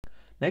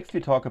Next,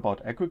 we talk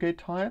about aggregate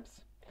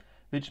types,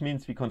 which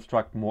means we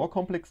construct more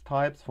complex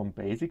types from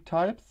basic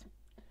types.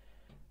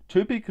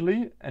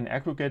 Typically, an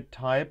aggregate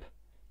type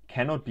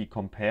cannot be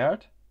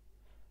compared.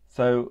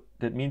 So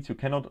that means you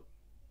cannot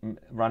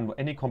run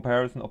any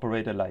comparison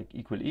operator like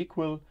equal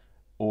equal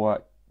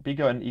or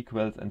bigger than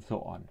equals and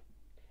so on.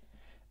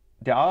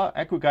 There are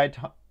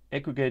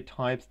aggregate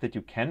types that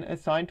you can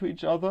assign to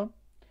each other.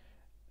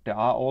 There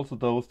are also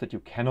those that you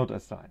cannot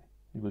assign.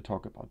 We will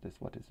talk about this,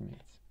 what this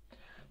means.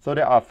 So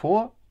there are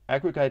 4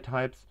 aggregate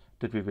types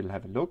that we will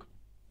have a look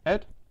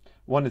at.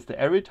 One is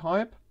the array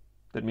type.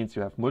 That means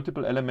you have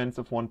multiple elements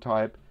of one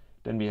type.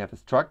 Then we have a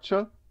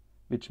structure,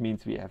 which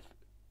means we have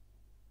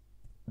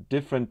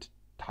different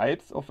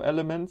types of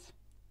elements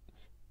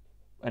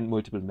and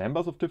multiple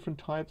members of different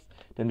types.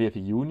 Then we have a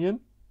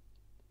union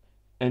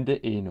and the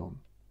enum.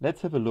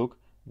 Let's have a look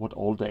what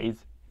all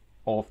these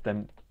of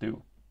them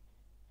do.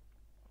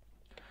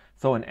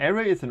 So an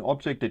array is an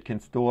object that can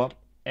store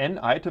n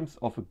items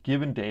of a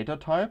given data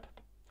type.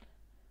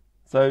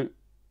 So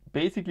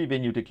basically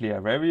when you declare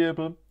a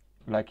variable,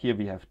 like here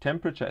we have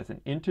temperature as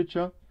an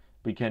integer,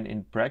 we can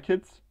in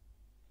brackets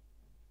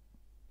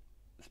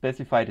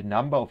specify the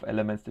number of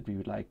elements that we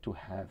would like to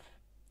have.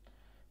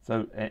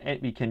 So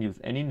we can use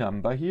any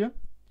number here,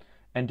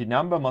 and the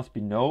number must be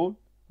known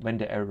when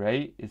the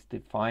array is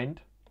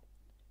defined.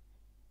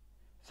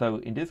 So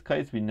in this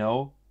case we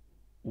know,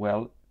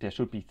 well, there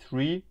should be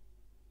 3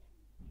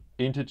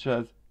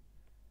 integers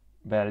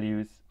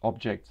values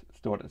objects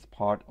stored as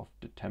part of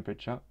the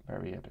temperature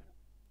variable.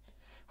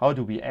 How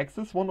do we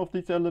access one of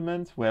these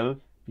elements? Well,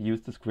 we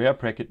use the square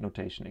bracket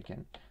notation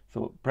again.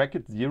 So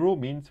bracket 0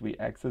 means we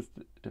access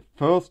the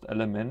first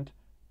element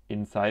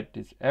inside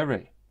this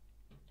array.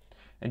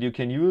 And you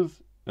can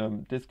use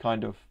this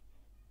kind of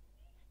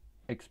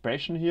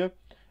expression here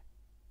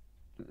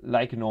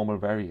like a normal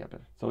variable.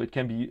 So it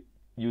can be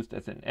used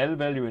as an L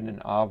value and an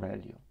R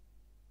value.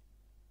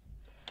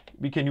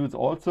 We can use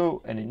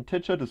also an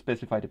integer to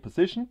specify the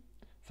position,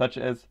 such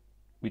as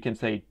we can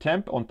say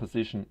temp on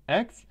position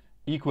X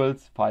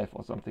equals 5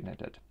 or something like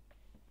that.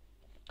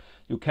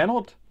 You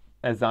cannot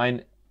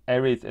assign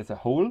arrays as a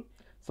whole,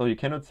 so you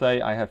cannot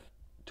say I have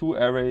 2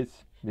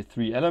 arrays with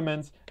 3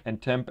 elements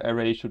and temp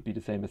array should be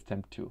the same as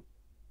temp 2.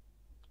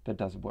 That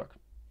doesn't work.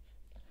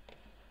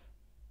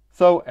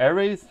 So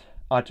arrays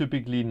are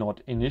typically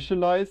not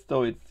initialized,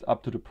 so it's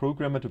up to the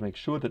programmer to make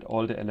sure that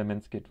all the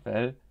elements get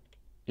well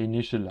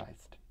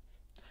initialized.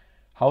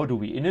 How do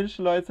we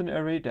initialize an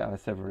array? There are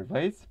several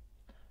ways.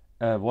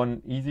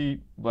 One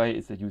easy way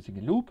is using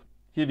a loop.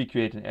 Here we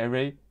create an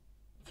array,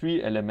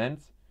 3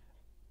 elements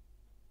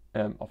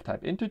of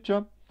type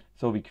integer.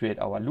 So we create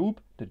our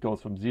loop that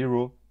goes from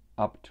 0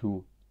 up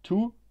to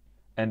 2.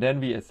 And then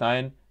we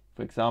assign,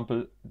 for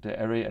example, the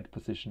array at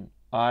position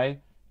I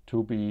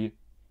to be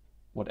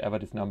whatever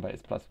this number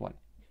is, +1.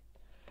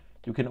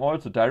 You can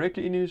also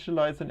directly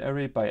initialize an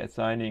array by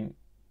assigning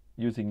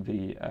using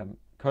the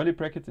curly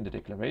brackets in the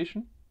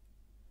declaration.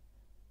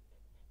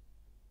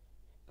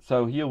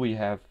 So here we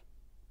have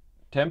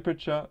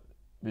temperature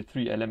with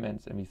 3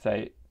 elements, and we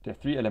say the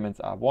 3 elements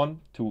are 1,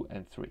 2,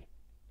 and 3.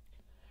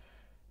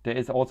 There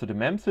is also the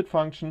memset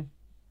function,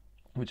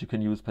 which you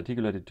can use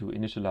particularly to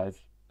initialize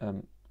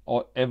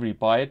every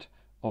byte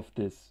of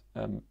this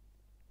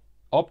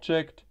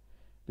object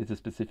with a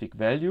specific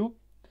value.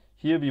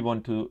 Here we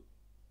want to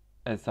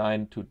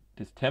assign to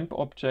this temp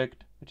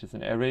object, which is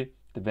an array,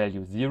 the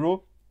value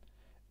 0.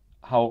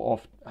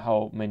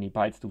 How many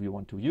bytes do we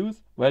want to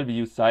use? Well, we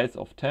use size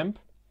of temp,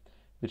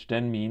 which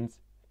then means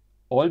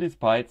all these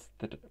bytes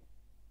that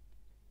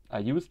are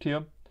used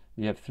here,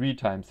 we have 3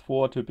 times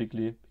 4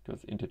 typically,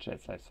 because integer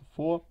is size of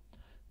 4,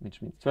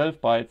 which means 12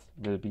 bytes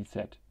will be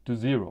set to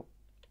 0.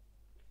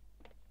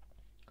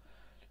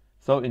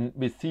 So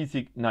with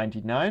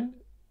C99,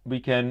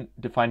 we can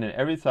define an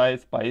array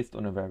size based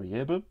on a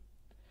variable.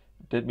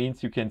 That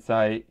means you can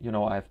say,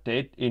 I have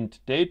int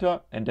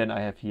data, and then I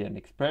have here an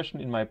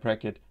expression in my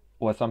bracket,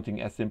 or something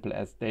as simple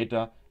as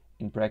data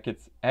in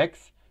brackets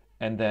x,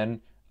 and then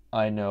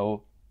I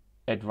know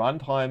at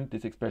runtime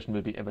this expression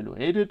will be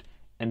evaluated,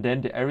 and then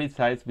the array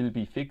size will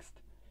be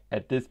fixed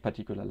at this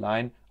particular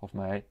line of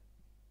my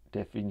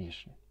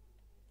definition.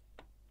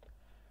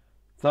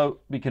 So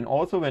we can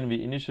also, when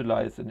we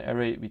initialize an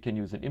array, we can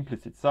use an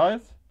implicit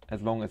size,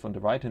 as long as on the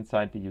right hand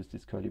side we use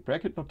this curly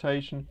bracket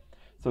notation.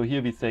 So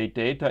here we say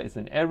data is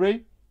an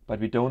array,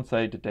 but we don't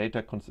say the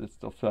data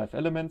consists of 5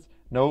 elements.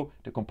 No,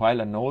 the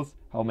compiler knows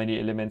how many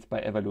elements by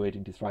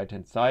evaluating this right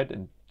hand side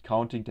and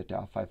counting that there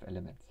are 5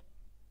 elements.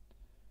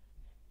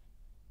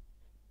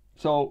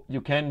 So you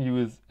can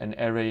use an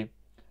array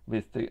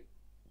with the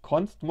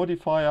const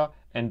modifier,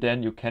 and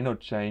then you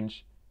cannot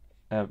change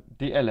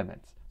the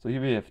elements. So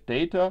here we have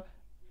data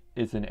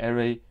is an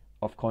array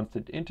of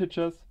constant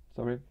integers,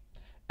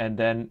 and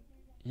then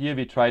here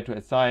we try to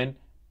assign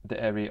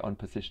the array on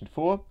position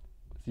 4,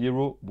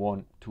 0,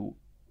 1, 2,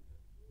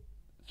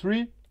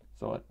 3.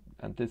 So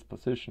and this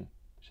position,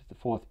 which is the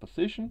 4th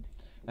position,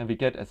 and we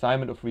get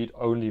assignment of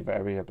read-only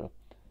variable.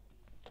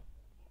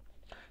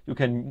 You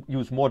can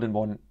use more than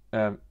one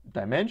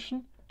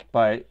dimension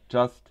by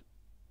just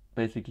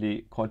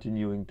basically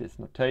continuing this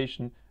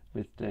notation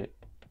with the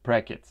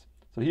brackets.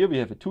 So here we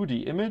have a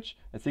 2D image,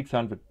 a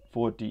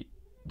 640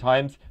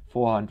 times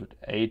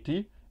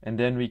 480, and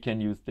then we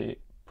can use the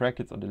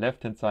brackets on the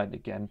left hand side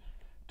again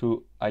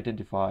to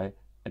identify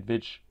at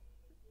which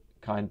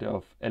kind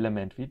of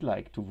element we'd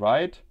like to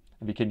write,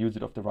 and we can use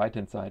it off the right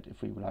hand side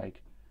if we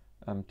like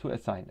to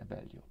assign a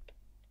value.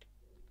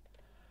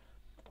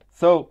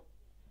 So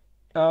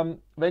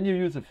when you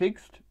use a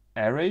fixed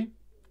array,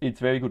 it's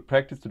very good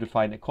practice to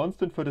define a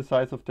constant for the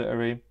size of the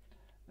array.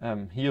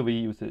 Here we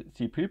use a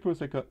C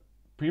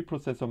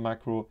preprocessor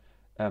macro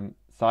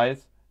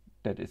size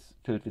that is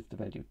filled with the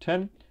value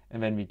 10,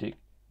 and when we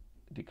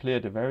declare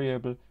the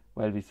variable,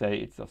 well, we say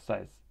it's of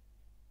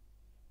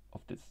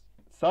this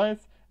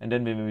size, and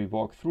then when we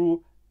walk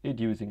through it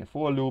using a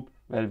for loop,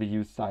 well, we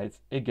use size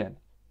again.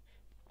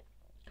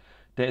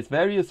 There is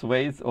various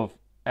ways of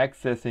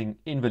accessing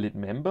invalid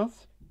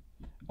members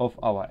of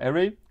our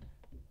array.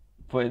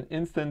 For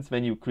instance,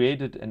 when you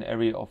created an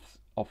array of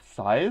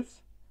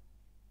size,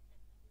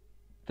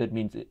 that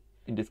means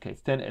in this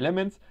case 10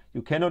 elements,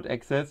 you cannot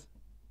access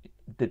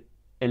the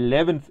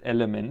 11th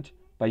element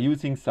by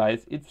using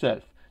size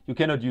itself. You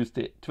cannot use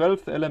the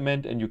 12th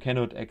element, and you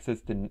cannot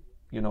access the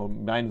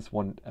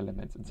 -1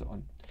 elements and so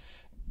on.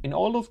 In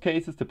all those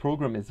cases, the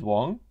program is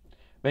wrong.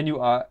 When you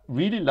are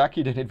really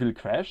lucky, then it will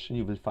crash, and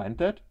you will find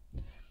that.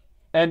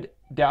 And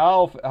there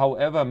are,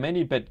 however,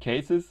 many bad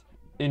cases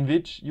in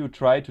which you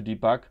try to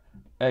debug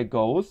a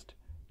ghost,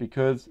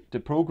 because the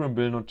program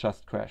will not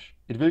just crash.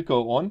 It will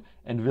go on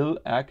and will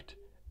act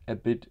a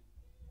bit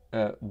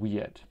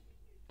weird.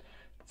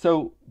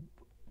 So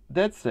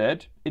that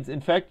said, it's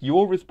in fact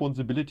your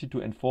responsibility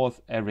to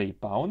enforce array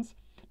bounds.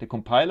 The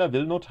compiler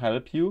will not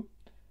help you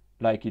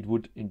like it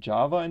would in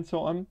Java and so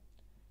on.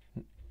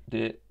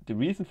 The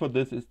reason for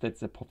this is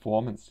that's a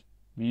performance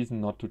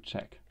reason not to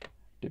check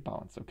the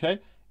bounds,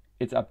 okay?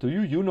 It's up to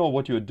you. You know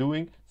what you're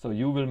doing, so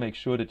you will make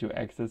sure that you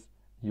access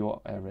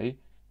your array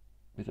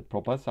with a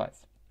proper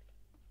size.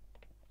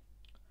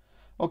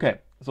 Okay,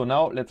 so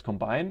now let's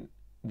combine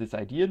this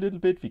idea a little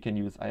bit. We can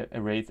use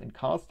arrays and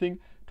casting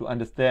to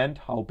understand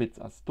how bits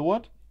are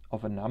stored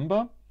of a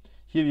number.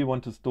 Here we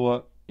want to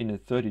store in a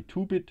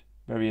 32-bit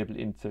variable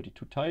in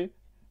 32 type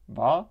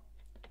var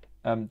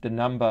the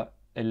number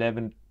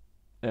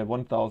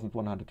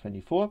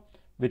 1124,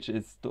 which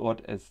is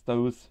stored as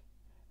those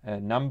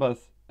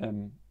numbers,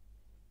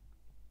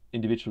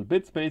 individual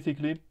bits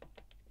basically.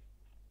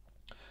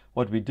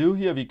 What we do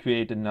here, we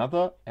create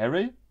another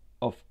array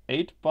of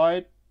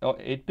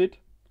 8-bit,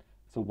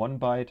 so 1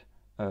 byte,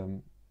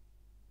 and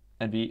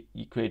we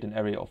create an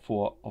array of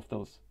 4 of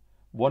those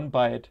 1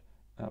 byte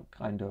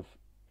kind of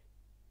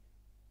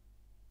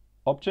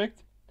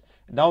objects.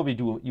 Now we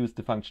do use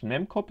the function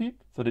memcopy,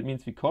 so that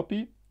means we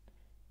copy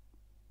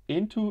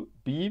into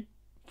B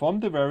from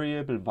the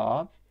variable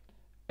var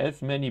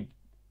as many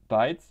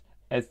bytes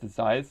as the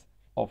size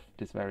of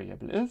this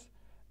variable is.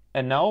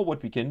 And now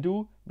what we can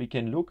do, we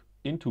can look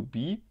into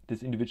B,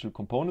 these individual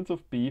components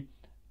of B,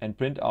 and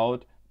print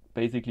out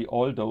basically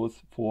all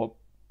those 4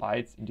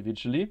 bytes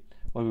individually.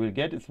 What we will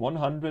get is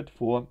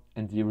 104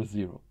 and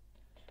 00.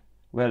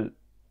 Well,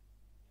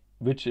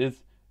 which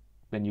is,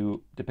 when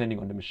you, depending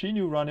on the machine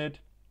you run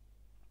it,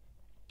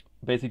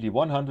 basically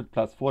 100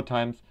 plus 4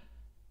 times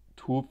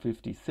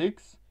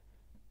 256,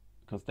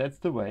 because that's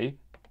the way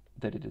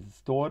that it is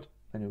stored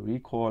when you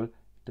recall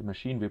the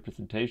machine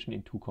representation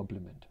in 2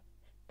 complement.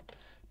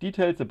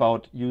 Details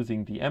about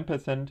using the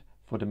ampersand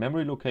for the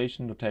memory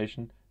location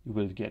notation you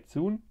will get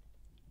soon.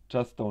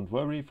 Just don't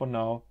worry for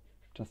now,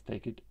 just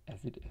take it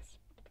as it is.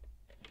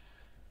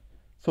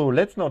 So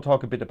let's now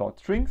talk a bit about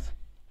strings.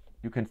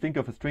 You can think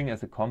of a string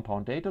as a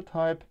compound data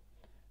type.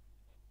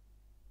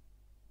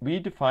 We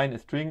define a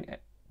string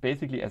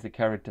basically as a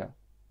character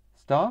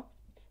star.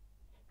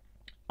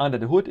 Under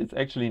the hood, it's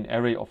actually an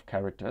array of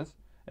characters,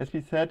 as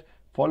we said,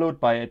 followed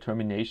by a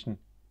termination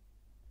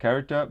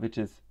character, which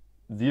is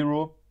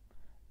 0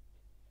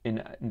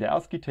 in the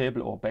ASCII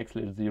table, or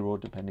 \0,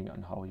 depending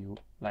on how you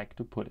like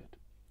to put it.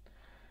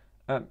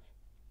 And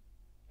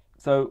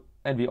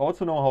we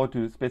also know how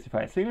to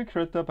specify a single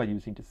character by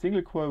using the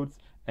single quotes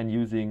and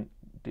using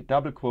the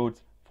double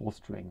quotes for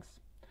strings.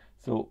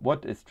 So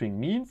what a string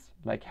means,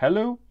 like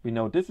hello, we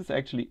know this is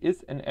actually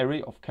an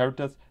array of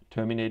characters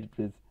terminated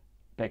with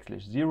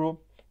 \0.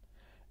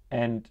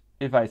 And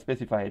if I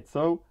specify it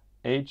so,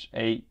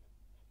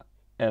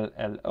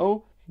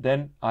 HALLO,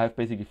 then I have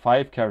basically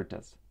 5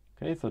 characters.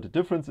 Okay, so the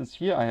difference is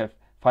here I have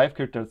 5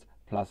 characters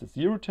plus a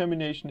 0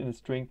 termination in a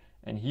string,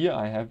 and here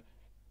I have,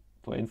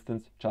 for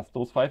instance, just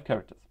those 5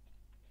 characters.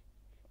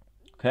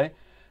 Okay,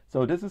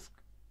 so this is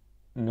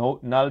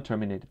null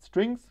terminated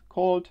strings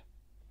called,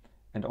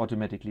 and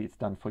automatically it's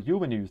done for you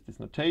when you use this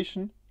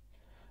notation.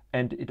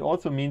 And it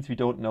also means we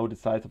don't know the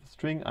size of a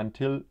string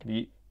until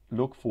we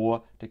look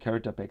for the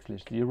character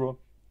 \0,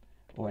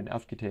 or in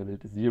ASCII table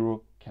the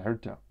 0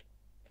 character.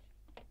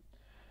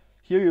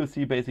 Here you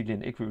see basically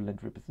an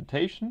equivalent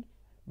representation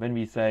when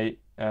we say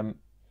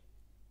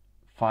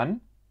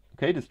fun,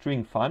 Okay, the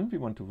string fun we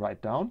want to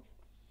write down.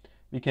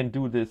 We can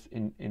do this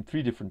in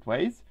 3 different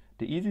ways.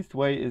 The easiest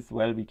way is,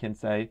 well, we can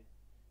say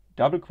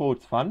double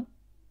quotes fun,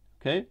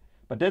 okay?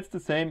 But that's the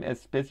same as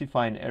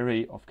specify an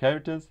array of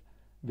characters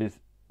with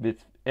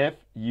F,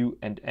 U,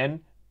 and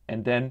N,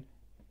 and then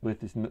with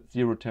this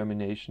 0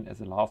 termination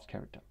as a last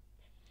character.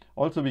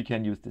 Also, we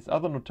can use this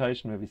other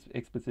notation where we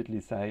explicitly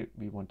say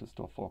we want to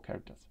store 4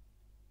 characters.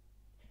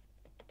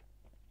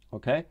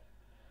 Okay?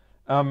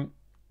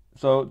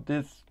 So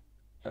this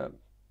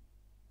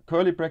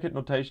curly bracket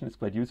notation is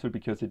quite useful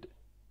because it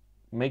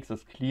makes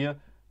us clear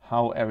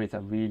how arrays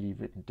are really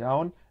written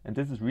down, and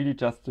this is really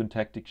just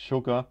syntactic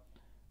sugar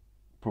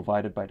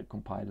provided by the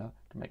compiler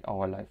to make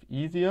our life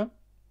easier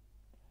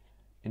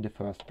in the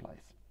first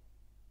place.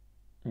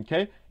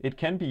 Okay, it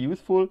can be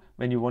useful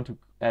when you want to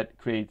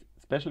create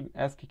special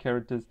ASCII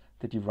characters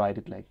that you write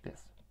it like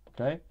this,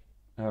 okay,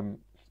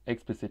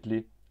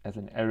 explicitly as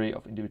an array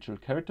of individual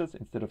characters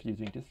instead of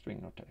using this string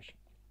notation.